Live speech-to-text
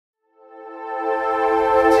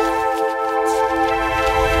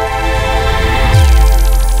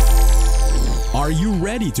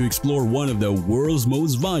Ready to explore one of the world's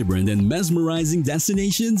most vibrant and mesmerizing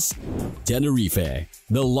destinations? Tenerife,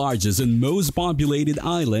 the largest and most populated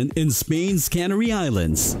island in Spain's Canary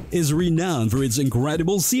Islands, is renowned for its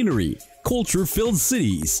incredible scenery, culture-filled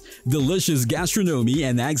cities, delicious gastronomy,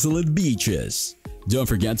 and excellent beaches. Don't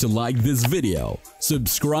forget to like this video,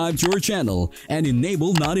 subscribe to our channel, and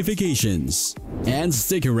enable notifications. And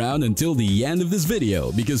stick around until the end of this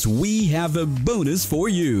video because we have a bonus for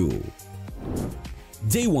you.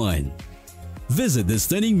 Day 1. Visit the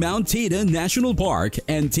stunning Mount Teide National Park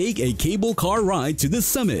and take a cable car ride to the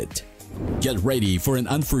summit. Get ready for an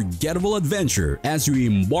unforgettable adventure as you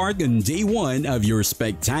embark on Day 1 of your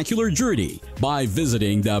spectacular journey by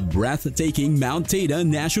visiting the breathtaking Mount Teide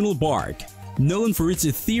National Park. Known for its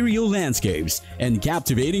ethereal landscapes and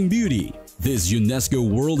captivating beauty, this UNESCO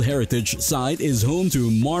World Heritage Site is home to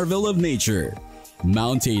a marvel of nature.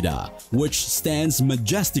 Mount Teide, which stands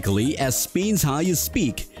majestically as Spain's highest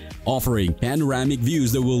peak, offering panoramic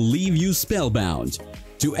views that will leave you spellbound.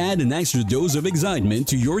 To add an extra dose of excitement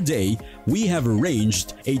to your day, we have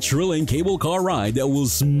arranged a thrilling cable car ride that will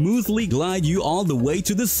smoothly glide you all the way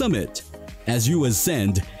to the summit. As you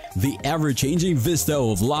ascend, the ever-changing vista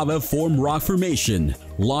of lava-formed rock formation,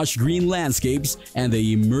 lush green landscapes, and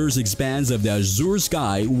the immense expanse of the azure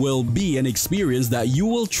sky will be an experience that you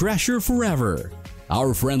will treasure forever.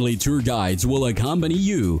 Our friendly tour guides will accompany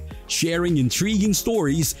you, sharing intriguing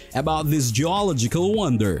stories about this geological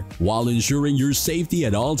wonder while ensuring your safety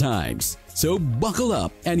at all times. So buckle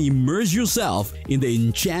up and immerse yourself in the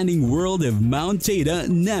enchanting world of Mount Teide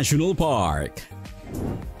National Park.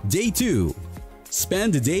 Day 2.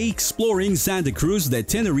 Spend the day exploring Santa Cruz de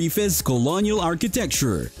Tenerife's colonial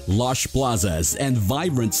architecture, lush plazas, and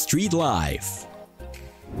vibrant street life.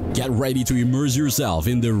 Get ready to immerse yourself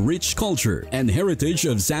in the rich culture and heritage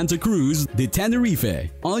of Santa Cruz de Tenerife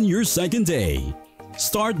on your second day.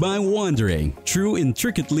 Start by wandering through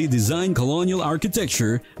intricately designed colonial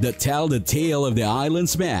architecture that tell the tale of the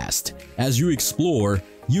island's past. As you explore,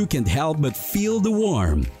 you can't help but feel the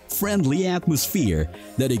warm, friendly atmosphere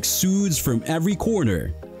that exudes from every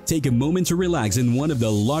corner. Take a moment to relax in one of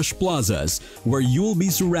the lush plazas where you'll be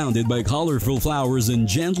surrounded by colorful flowers and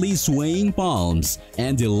gently swaying palms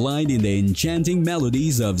and delight in the enchanting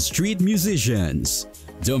melodies of street musicians.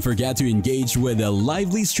 Don't forget to engage with a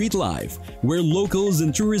lively street life where locals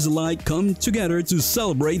and tourists alike come together to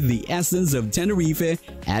celebrate the essence of Tenerife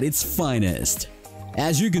at its finest.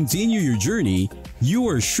 As you continue your journey, you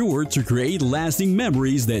are sure to create lasting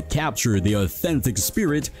memories that capture the authentic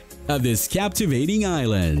spirit of this captivating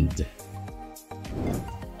island.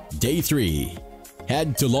 Day 3.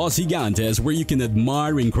 Head to Los Gigantes where you can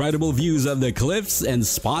admire incredible views of the cliffs and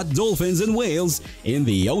spot dolphins and whales in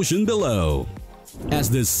the ocean below. As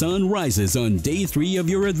the sun rises on Day 3 of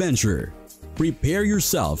your adventure, prepare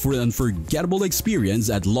yourself for an unforgettable experience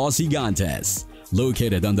at Los Gigantes,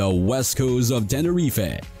 located on the west coast of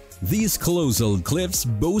Tenerife. These colossal cliffs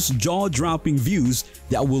boast jaw-dropping views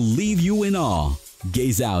that will leave you in awe.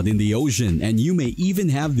 Gaze out in the ocean and you may even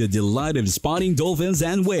have the delight of spotting dolphins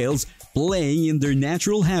and whales playing in their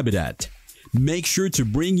natural habitat. Make sure to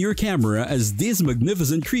bring your camera as these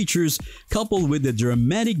magnificent creatures, coupled with the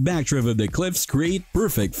dramatic backdrop of the cliffs, create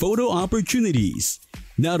perfect photo opportunities.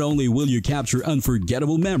 Not only will you capture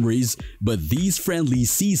unforgettable memories, but these friendly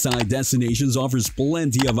seaside destinations offers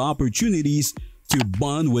plenty of opportunities to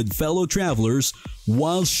bond with fellow travelers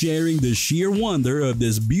while sharing the sheer wonder of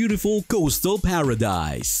this beautiful coastal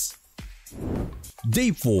paradise.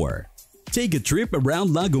 Day 4. Take a trip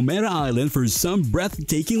around La Gomera Island for some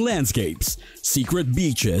breathtaking landscapes, secret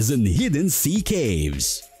beaches, and hidden sea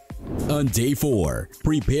caves. On Day 4,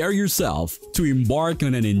 prepare yourself to embark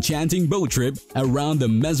on an enchanting boat trip around the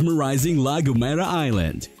mesmerizing La Gomera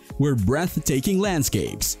Island, where breathtaking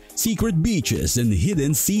landscapes, secret beaches, and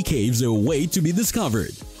hidden sea caves await to be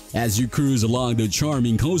discovered. As you cruise along the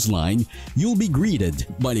charming coastline, you'll be greeted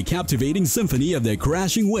by the captivating symphony of the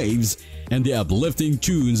crashing waves and the uplifting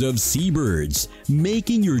tunes of seabirds,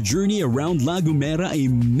 making your journey around La Gomera a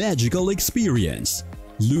magical experience.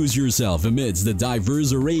 Lose yourself amidst the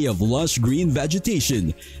diverse array of lush green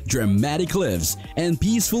vegetation, dramatic cliffs, and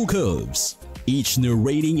peaceful coves, each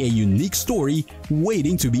narrating a unique story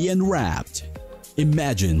waiting to be unwrapped.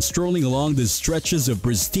 Imagine strolling along the stretches of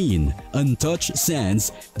pristine, untouched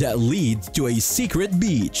sands that lead to a secret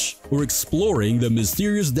beach, or exploring the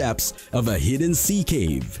mysterious depths of a hidden sea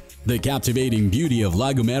cave. The captivating beauty of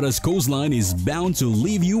La Gomera's coastline is bound to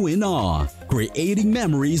leave you in awe, creating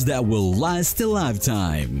memories that will last a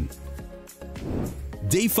lifetime.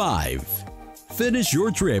 Day 5. Finish your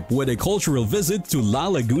trip with a cultural visit to La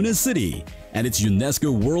Laguna City and its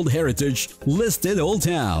UNESCO World Heritage listed Old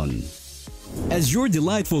Town. As your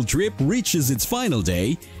delightful trip reaches its final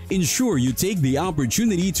day, ensure you take the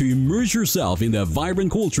opportunity to immerse yourself in the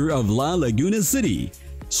vibrant culture of La Laguna City.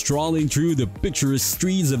 Strolling through the picturesque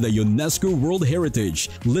streets of the UNESCO World Heritage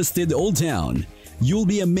listed Old Town, you'll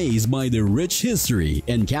be amazed by the rich history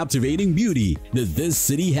and captivating beauty that this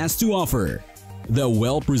city has to offer. The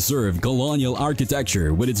well-preserved colonial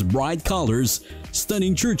architecture with its bright colors,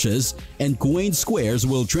 stunning churches, and quaint squares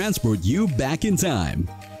will transport you back in time,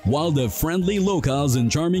 while the friendly locals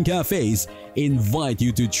and charming cafes invite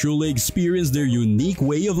you to truly experience their unique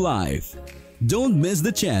way of life. Don't miss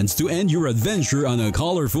the chance to end your adventure on a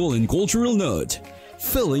colorful and cultural note,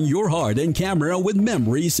 filling your heart and camera with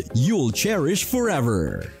memories you'll cherish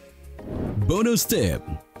forever. Bonus tip: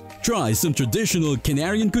 try some traditional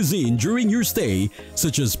Canarian cuisine during your stay,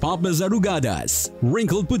 such as papas arrugadas,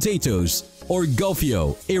 wrinkled potatoes, or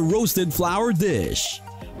gofio, a roasted flour dish.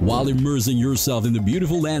 While immersing yourself in the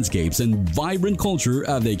beautiful landscapes and vibrant culture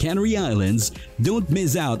of the Canary Islands, don't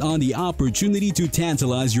miss out on the opportunity to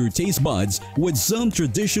tantalize your taste buds with some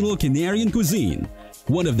traditional Canarian cuisine.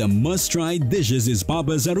 One of the must-try dishes is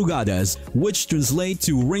papas arrugadas, which translate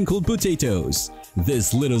to wrinkled potatoes.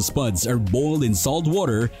 These little spuds are boiled in salt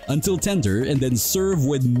water until tender and then served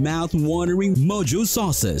with mouth-watering mojo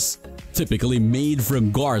sauces, typically made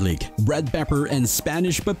from garlic, red pepper, and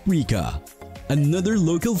Spanish paprika. Another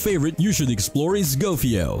local favorite you should explore is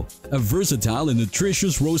gofio, a versatile and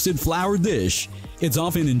nutritious roasted flour dish. It's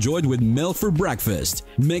often enjoyed with milk for breakfast,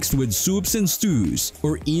 mixed with soups and stews,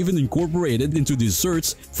 or even incorporated into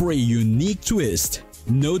desserts for a unique twist.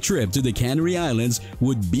 No trip to the Canary Islands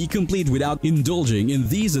would be complete without indulging in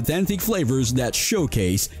these authentic flavors that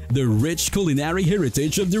showcase the rich culinary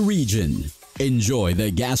heritage of the region. Enjoy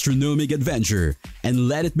the gastronomic adventure and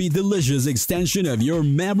let it be a delicious extension of your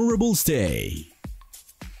memorable stay.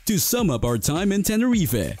 To sum up our time in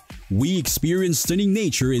Tenerife, we experienced stunning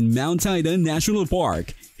nature in Mount Teide National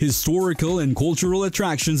Park, historical and cultural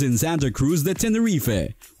attractions in Santa Cruz de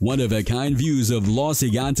Tenerife, one-of-a-kind views of Los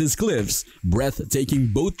Gigantes cliffs, breathtaking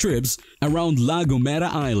boat trips around La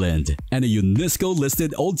Gomera Island, and a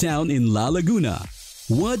UNESCO-listed Old Town in La Laguna.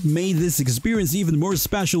 What made this experience even more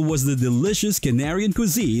special was the delicious Canarian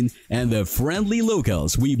cuisine and the friendly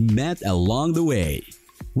locals we met along the way.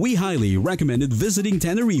 We highly recommended visiting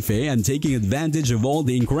Tenerife and taking advantage of all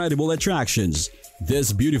the incredible attractions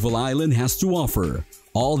this beautiful island has to offer.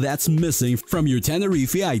 All that's missing from your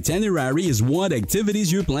Tenerife itinerary is what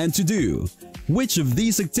activities you plan to do. Which of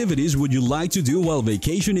these activities would you like to do while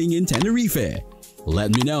vacationing in Tenerife?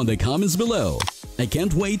 Let me know in the comments below. I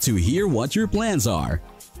can't wait to hear what your plans are.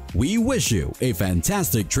 We wish you a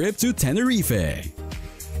fantastic trip to Tenerife.